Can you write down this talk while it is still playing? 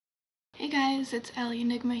guys, it's Allie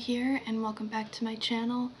Enigma here, and welcome back to my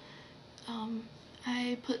channel.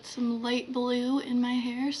 I put some light blue in my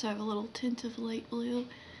hair, so I have a little tint of light blue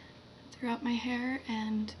throughout my hair,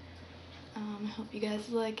 and I hope you guys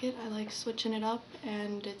like it. I like switching it up,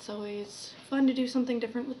 and it's always fun to do something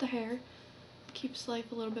different with the hair. It keeps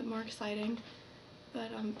life a little bit more exciting.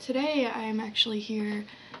 But today I am actually here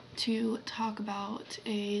to talk about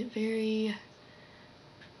a very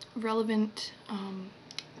relevant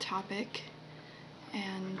topic,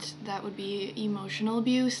 and that would be emotional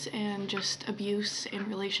abuse and just abuse in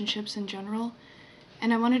relationships in general.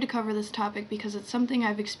 And I wanted to cover this topic because it's something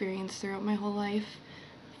I've experienced throughout my whole life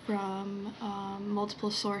from multiple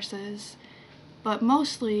sources, but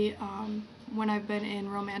mostly when I've been in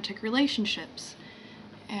romantic relationships.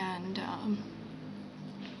 And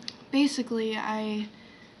basically I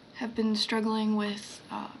have been struggling with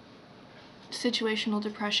situational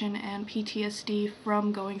depression and PTSD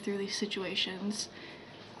from going through these situations,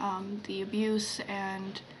 the abuse,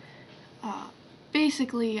 and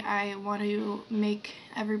basically I want to make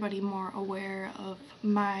everybody more aware of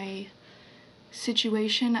my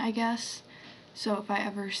situation, I guess. So if I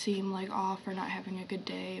ever seem like off or not having a good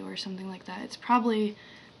day or something like that, it's probably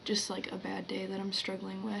just like a bad day that I'm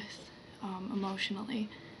struggling with emotionally.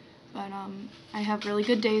 But I have really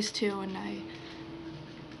good days too, and I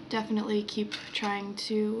definitely keep trying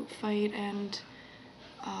to fight and,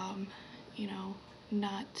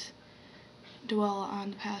 not dwell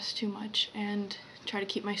on the past too much and try to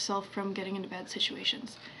keep myself from getting into bad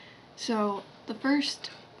situations. So the first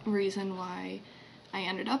reason why I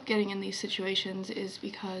ended up getting in these situations is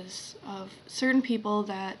because of certain people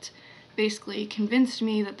that basically convinced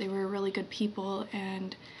me that they were really good people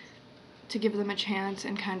and to give them a chance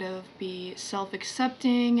and kind of be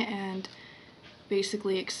self-accepting and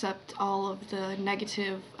basically accept all of the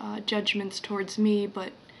negative judgments towards me,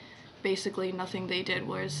 but basically nothing they did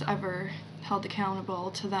was ever held accountable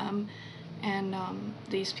to them. And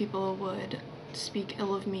these people would speak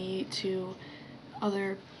ill of me to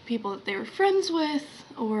other people that they were friends with,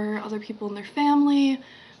 or other people in their family,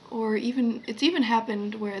 or it's even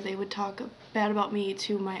happened where they would talk bad about me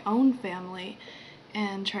to my own family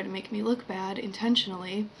and try to make me look bad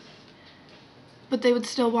intentionally, but they would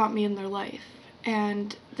still want me in their life.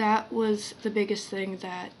 And that was the biggest thing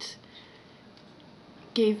that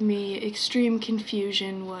gave me extreme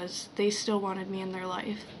confusion, was they still wanted me in their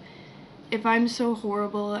life. If I'm so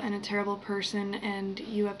horrible and a terrible person and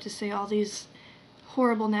you have to say all these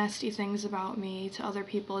horrible, nasty things about me to other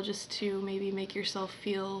people just to maybe make yourself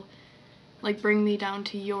feel like bring me down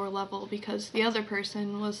to your level, because the other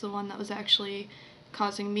person was the one that was actually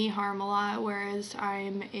causing me harm a lot, whereas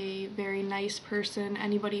I'm a very nice person.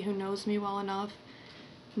 Anybody who knows me well enough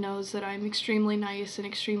knows that I'm extremely nice and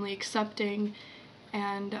extremely accepting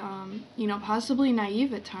and, possibly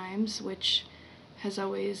naive at times, which has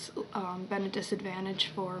always been a disadvantage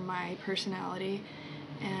for my personality.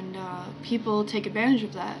 And people take advantage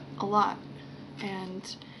of that a lot,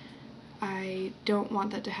 and I don't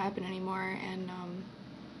want that to happen anymore. And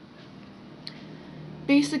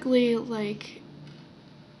basically,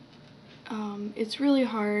 it's really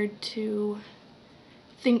hard to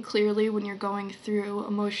think clearly when you're going through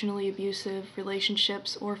emotionally abusive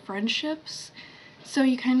relationships or friendships. So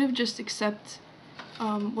you kind of just accept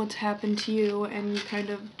what's happened to you, and you kind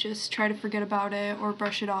of just try to forget about it or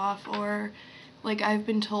brush it off, or like I've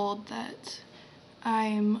been told that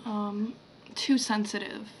I'm too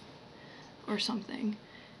sensitive or something,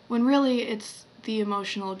 when really it's the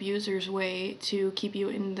emotional abuser's way to keep you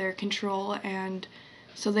in their control, and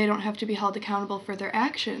so they don't have to be held accountable for their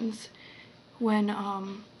actions. When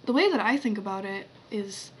the way that I think about it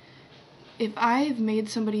is, if I've made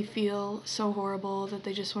somebody feel so horrible that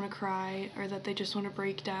they just want to cry or that they just want to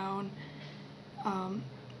break down,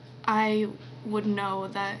 I would know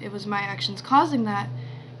that it was my actions causing that.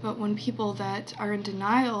 But when people that are in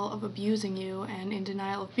denial of abusing you and in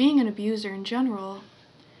denial of being an abuser in general,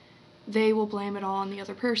 they will blame it all on the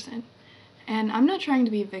other person. And I'm not trying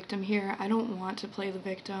to be a victim here. I don't want to play the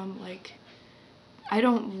victim. Like, I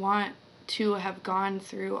don't want to have gone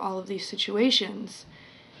through all of these situations,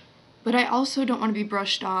 but I also don't want to be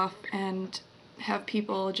brushed off and have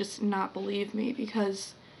people just not believe me,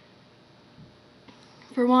 because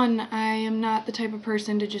for one, I am not the type of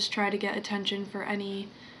person to just try to get attention for any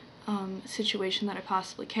situation that I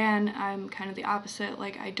possibly can. I'm kind of the opposite.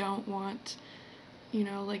 Like, I don't want,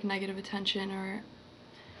 negative attention or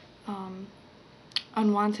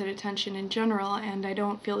unwanted attention in general, and I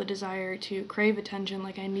don't feel the desire to crave attention,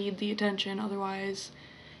 like I need the attention, otherwise,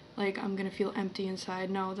 like, I'm gonna feel empty inside.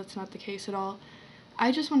 No, that's not the case at all.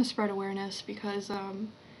 I just want to spread awareness, because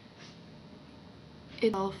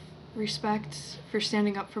it's self-respect for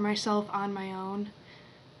standing up for myself on my own.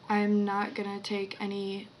 I'm not gonna take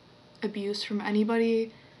any abuse from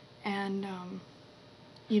anybody, and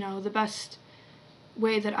the best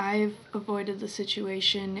way that I've avoided the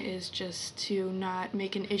situation is just to not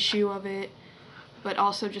make an issue of it, but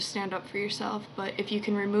also just stand up for yourself. But if you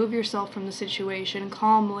can remove yourself from the situation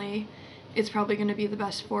calmly, it's probably going to be the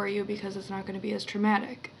best for you because it's not going to be as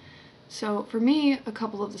traumatic. So for me, a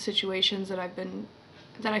couple of the situations that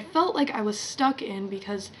I felt like I was stuck in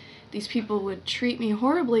because these people would treat me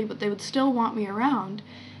horribly, but they would still want me around.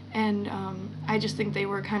 And I just think they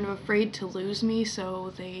were kind of afraid to lose me,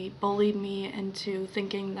 so they bullied me into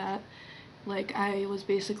thinking that, like, I was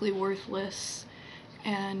basically worthless,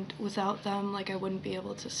 and without them, like, I wouldn't be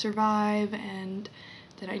able to survive, and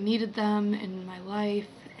that I needed them in my life,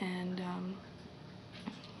 and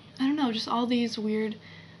I don't know, just all these weird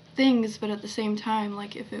things. But at the same time,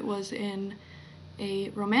 like, if it was in a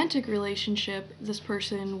romantic relationship, this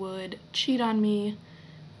person would cheat on me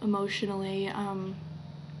emotionally,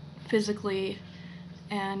 physically,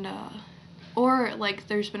 and or like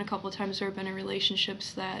there's been a couple of times where I've been in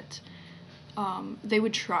relationships that they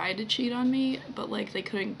would try to cheat on me, but like they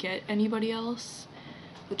couldn't get anybody else,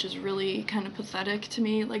 which is really kind of pathetic to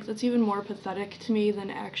me. Like, that's even more pathetic to me than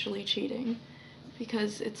actually cheating,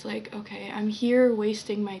 because it's like, okay, I'm here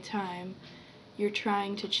wasting my time, you're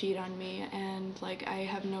trying to cheat on me, and like I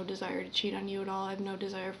have no desire to cheat on you at all. I have no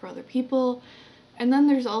desire for other people. And then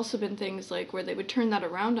there's also been things like where they would turn that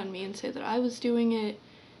around on me and say that I was doing it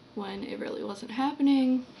when it really wasn't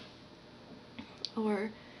happening.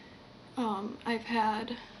 Or I've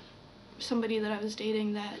had somebody that I was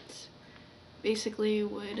dating that basically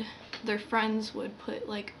their friends would put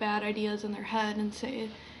like bad ideas in their head and say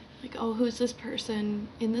like, oh, who's this person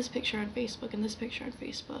in this picture on Facebook, and this picture on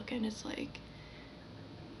Facebook, and it's like,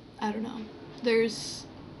 I don't know.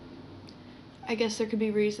 I guess there could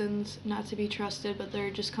be reasons not to be trusted, but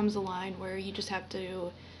there just comes a line where you just have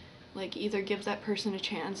to, like, either give that person a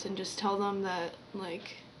chance and just tell them that,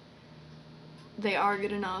 like, they are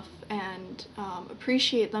good enough, and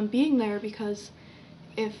appreciate them being there, because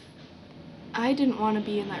if I didn't want to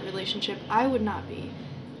be in that relationship, I would not be.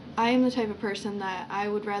 I am the type of person that I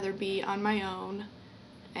would rather be on my own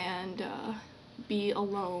and be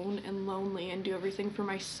alone and lonely and do everything for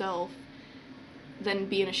myself than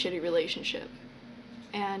be in a shitty relationship.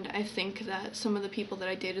 And I think that some of the people that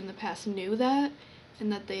I dated in the past knew that,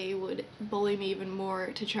 and that they would bully me even more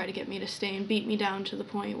to try to get me to stay and beat me down to the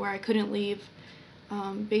point where I couldn't leave.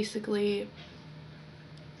 Basically,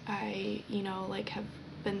 I, like, have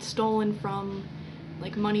been stolen from,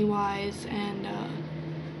 like, money-wise, and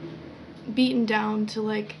beaten down to,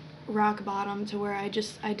 like, rock bottom, to where I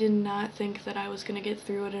did not think that I was gonna get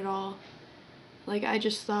through it at all. Like, I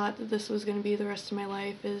just thought that this was gonna be the rest of my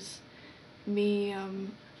life, is me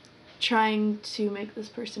trying to make this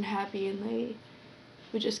person happy, and they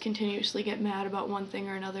would just continuously get mad about one thing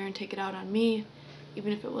or another and take it out on me,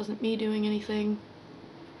 even if it wasn't me doing anything.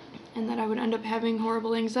 And that I would end up having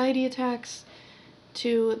horrible anxiety attacks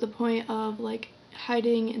to the point of, like,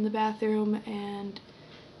 hiding in the bathroom and,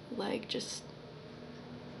 like, just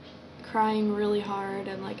crying really hard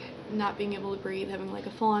and, like, not being able to breathe, having, like,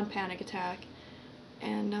 a full-on panic attack.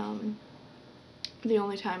 And the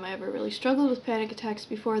only time I ever really struggled with panic attacks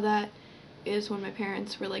before that is when my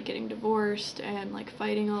parents were, like, getting divorced and, like,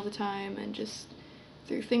 fighting all the time, and just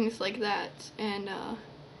through things like that. And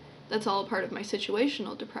that's all a part of my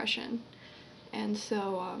situational depression. And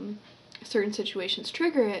so certain situations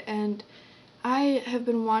trigger it, and I have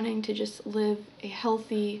been wanting to just live a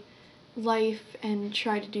healthy life and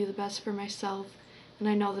try to do the best for myself. And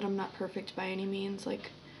I know that I'm not perfect by any means,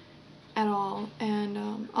 like, at all,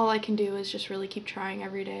 and all I can do is just really keep trying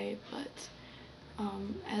every day. But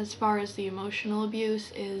as far as the emotional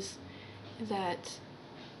abuse, is that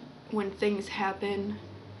when things happen,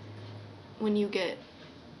 when you get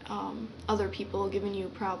other people giving you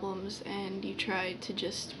problems and you try to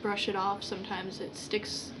just brush it off, sometimes it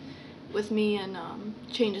sticks with me and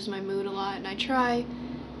changes my mood a lot. And I try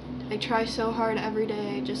so hard every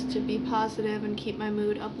day just to be positive and keep my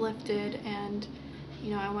mood uplifted, and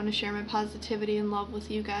I want to share my positivity and love with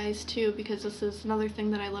you guys too, because this is another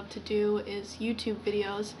thing that I love to do, is YouTube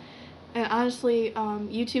videos. And honestly,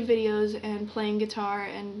 YouTube videos and playing guitar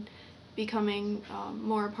and becoming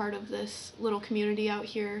more a part of this little community out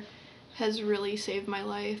here has really saved my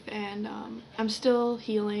life. And I'm still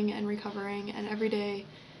healing and recovering, and every day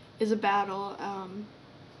is a battle.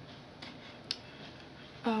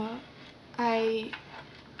 I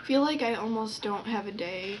feel like I almost don't have a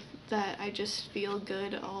day that I just feel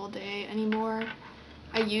good all day anymore.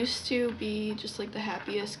 I used to be just like the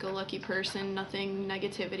happiest go lucky person, nothing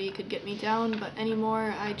negativity could get me down, but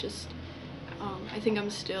anymore I think I'm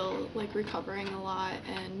still like recovering a lot,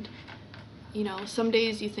 and some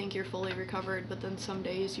days you think you're fully recovered, but then some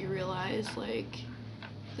days you realize like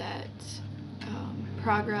that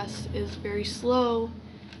progress is very slow,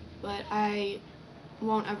 but I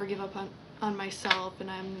won't ever give up on myself, and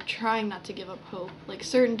I'm trying not to give up hope. Like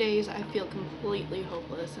certain days I feel completely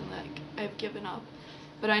hopeless and like I've given up,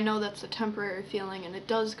 but I know that's a temporary feeling and it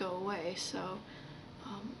does go away, so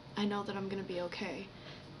I know that I'm gonna be okay.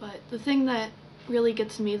 But the thing that really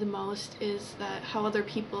gets me the most is that how other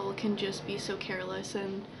people can just be so careless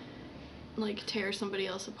and like tear somebody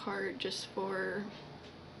else apart just for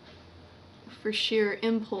sheer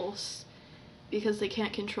impulse, because they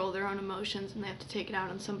can't control their own emotions and they have to take it out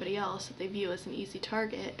on somebody else that they view as an easy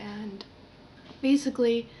target. And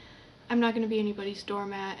basically, I'm not going to be anybody's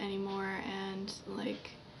doormat anymore, and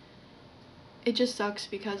like it just sucks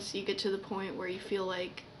because you get to the point where you feel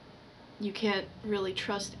like you can't really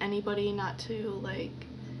trust anybody not to like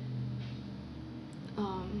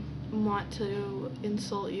want to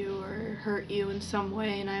insult you or hurt you in some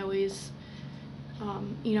way. And I always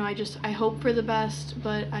I hope for the best,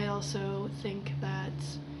 but I also think that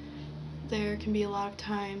there can be a lot of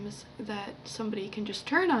times that somebody can just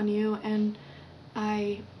turn on you, and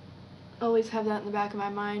I always have that in the back of my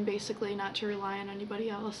mind, basically not to rely on anybody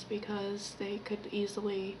else, because they could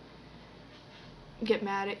easily get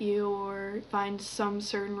mad at you or find some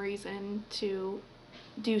certain reason to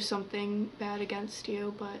do something bad against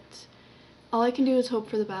you. But all I can do is hope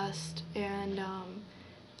for the best, and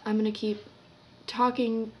I'm going to keep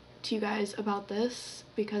talking to you guys about this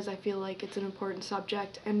because I feel like it's an important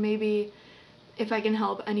subject, and maybe if I can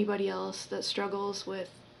help anybody else that struggles with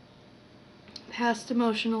past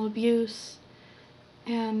emotional abuse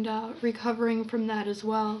and recovering from that as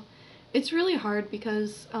well. It's really hard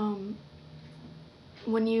because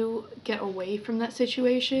when you get away from that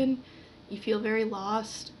situation, you feel very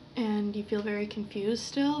lost and you feel very confused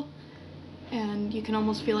still, and you can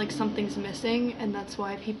almost feel like something's missing, and that's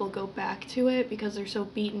why people go back to it, because they're so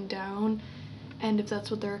beaten down, and if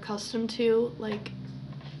that's what they're accustomed to, like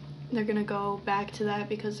they're gonna go back to that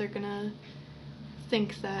because they're gonna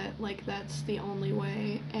think that like that's the only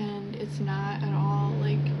way, and it's not at all.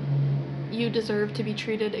 Like, you deserve to be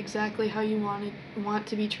treated exactly how you want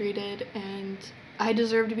to be treated, and I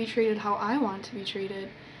deserve to be treated how I want to be treated.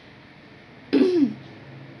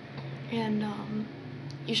 And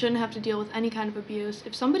you shouldn't have to deal with any kind of abuse.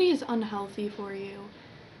 If somebody is unhealthy for you,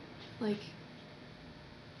 like,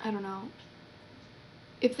 I don't know,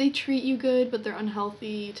 if they treat you good but they're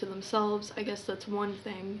unhealthy to themselves, I guess that's one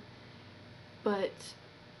thing. But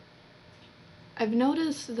I've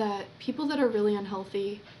noticed that people that are really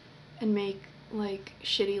unhealthy and make like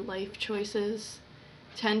shitty life choices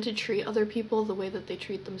tend to treat other people the way that they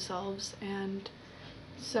treat themselves. And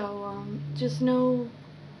so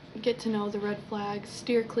get to know the red flags,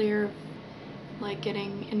 steer clear of like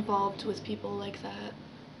getting involved with people like that.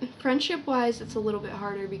 Friendship wise, it's a little bit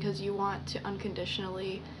harder because you want to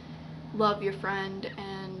unconditionally love your friend,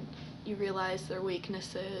 and you realize their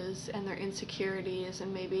weaknesses and their insecurities,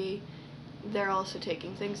 and maybe they're also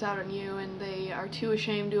taking things out on you and they are too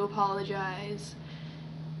ashamed to apologize.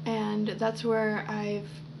 And that's where I've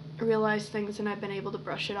realized things and I've been able to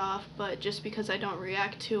brush it off. But just because I don't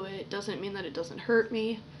react to it doesn't mean that it doesn't hurt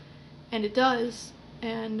me, and it does.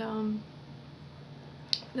 And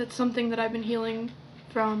that's something that I've been healing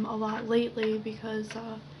from a lot lately, because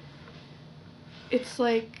it's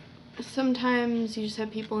like sometimes you just have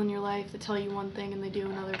people in your life that tell you one thing and they do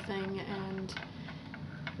another thing, and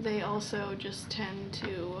they also just tend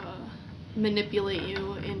to manipulate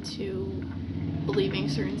you into believing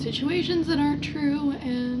certain situations that aren't true.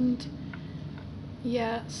 And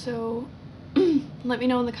yeah, so let me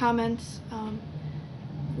know in the comments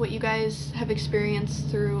what you guys have experienced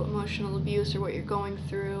through emotional abuse or what you're going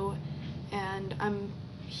through, and I'm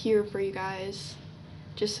here for you guys.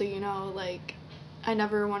 Just so you know, like, I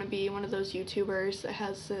never want to be one of those YouTubers that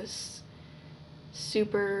has this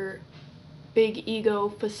super big ego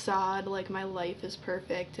facade, like my life is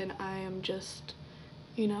perfect and I am just,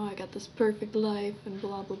 I got this perfect life and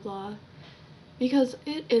blah blah blah, because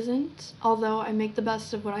it isn't. Although I make the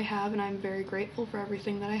best of what I have and I'm very grateful for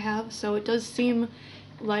everything that I have, so it does seem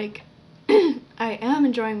like I am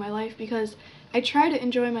enjoying my life, because I try to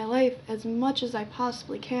enjoy my life as much as I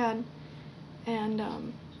possibly can,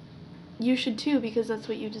 and you should too, because that's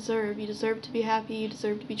what you deserve. You deserve to be happy, you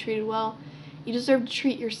deserve to be treated well, you deserve to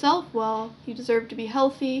treat yourself well, you deserve to be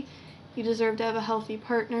healthy, you deserve to have a healthy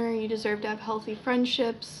partner, you deserve to have healthy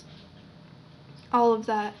friendships. all of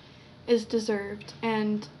that is deserved,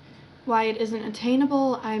 and why it isn't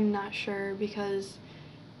attainable, I'm not sure, because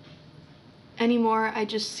anymore I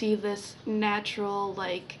just see this natural,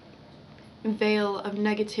 like, veil of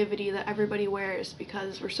negativity that everybody wears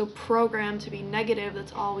because we're so programmed to be negative.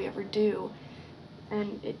 That's all we ever do,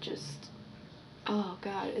 and it just, oh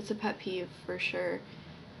god, it's a pet peeve for sure.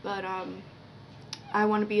 But I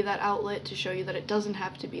want to be that outlet to show you that it doesn't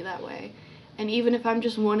have to be that way. And even if I'm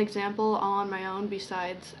just one example all on my own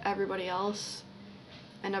besides everybody else,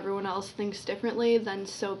 and everyone else thinks differently, then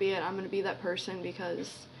so be it. I'm going to be that person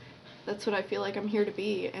because that's what I feel like I'm here to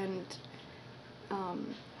be. And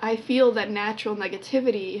I feel that natural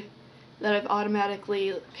negativity that I've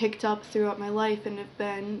automatically picked up throughout my life and have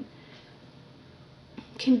been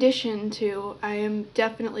conditioned to. I am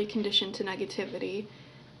definitely conditioned to negativity,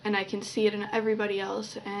 and I can see it in everybody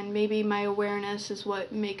else, and maybe my awareness is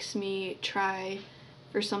what makes me try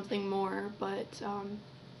for something more, but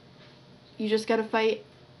you just gotta fight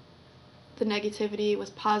the negativity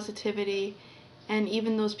with positivity. And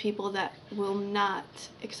even those people that will not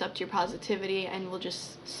accept your positivity and will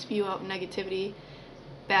just spew out negativity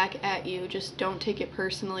back at you, just don't take it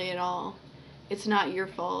personally at all. It's not your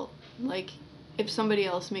fault. Like, if somebody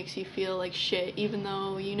else makes you feel like shit, even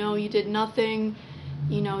though you know you did nothing,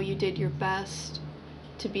 you know you did your best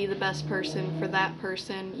to be the best person for that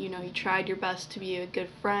person, you know you tried your best to be a good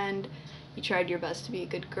friend, you tried your best to be a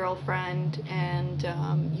good girlfriend, and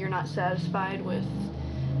you're not satisfied with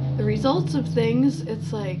the results of things,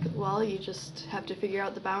 it's like, well, you just have to figure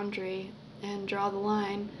out the boundary and draw the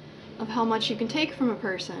line of how much you can take from a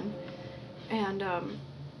person. And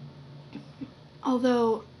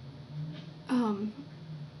although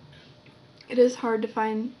it is hard to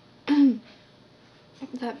find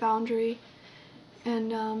that boundary,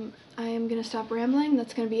 and I am going to stop rambling.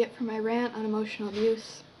 That's going to be it for my rant on emotional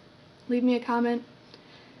abuse. Leave me a comment,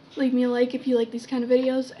 leave me a like if you like these kind of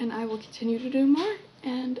videos, and I will continue to do more.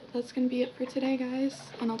 And that's going to be it for today, guys,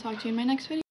 and I'll talk to you in my next video.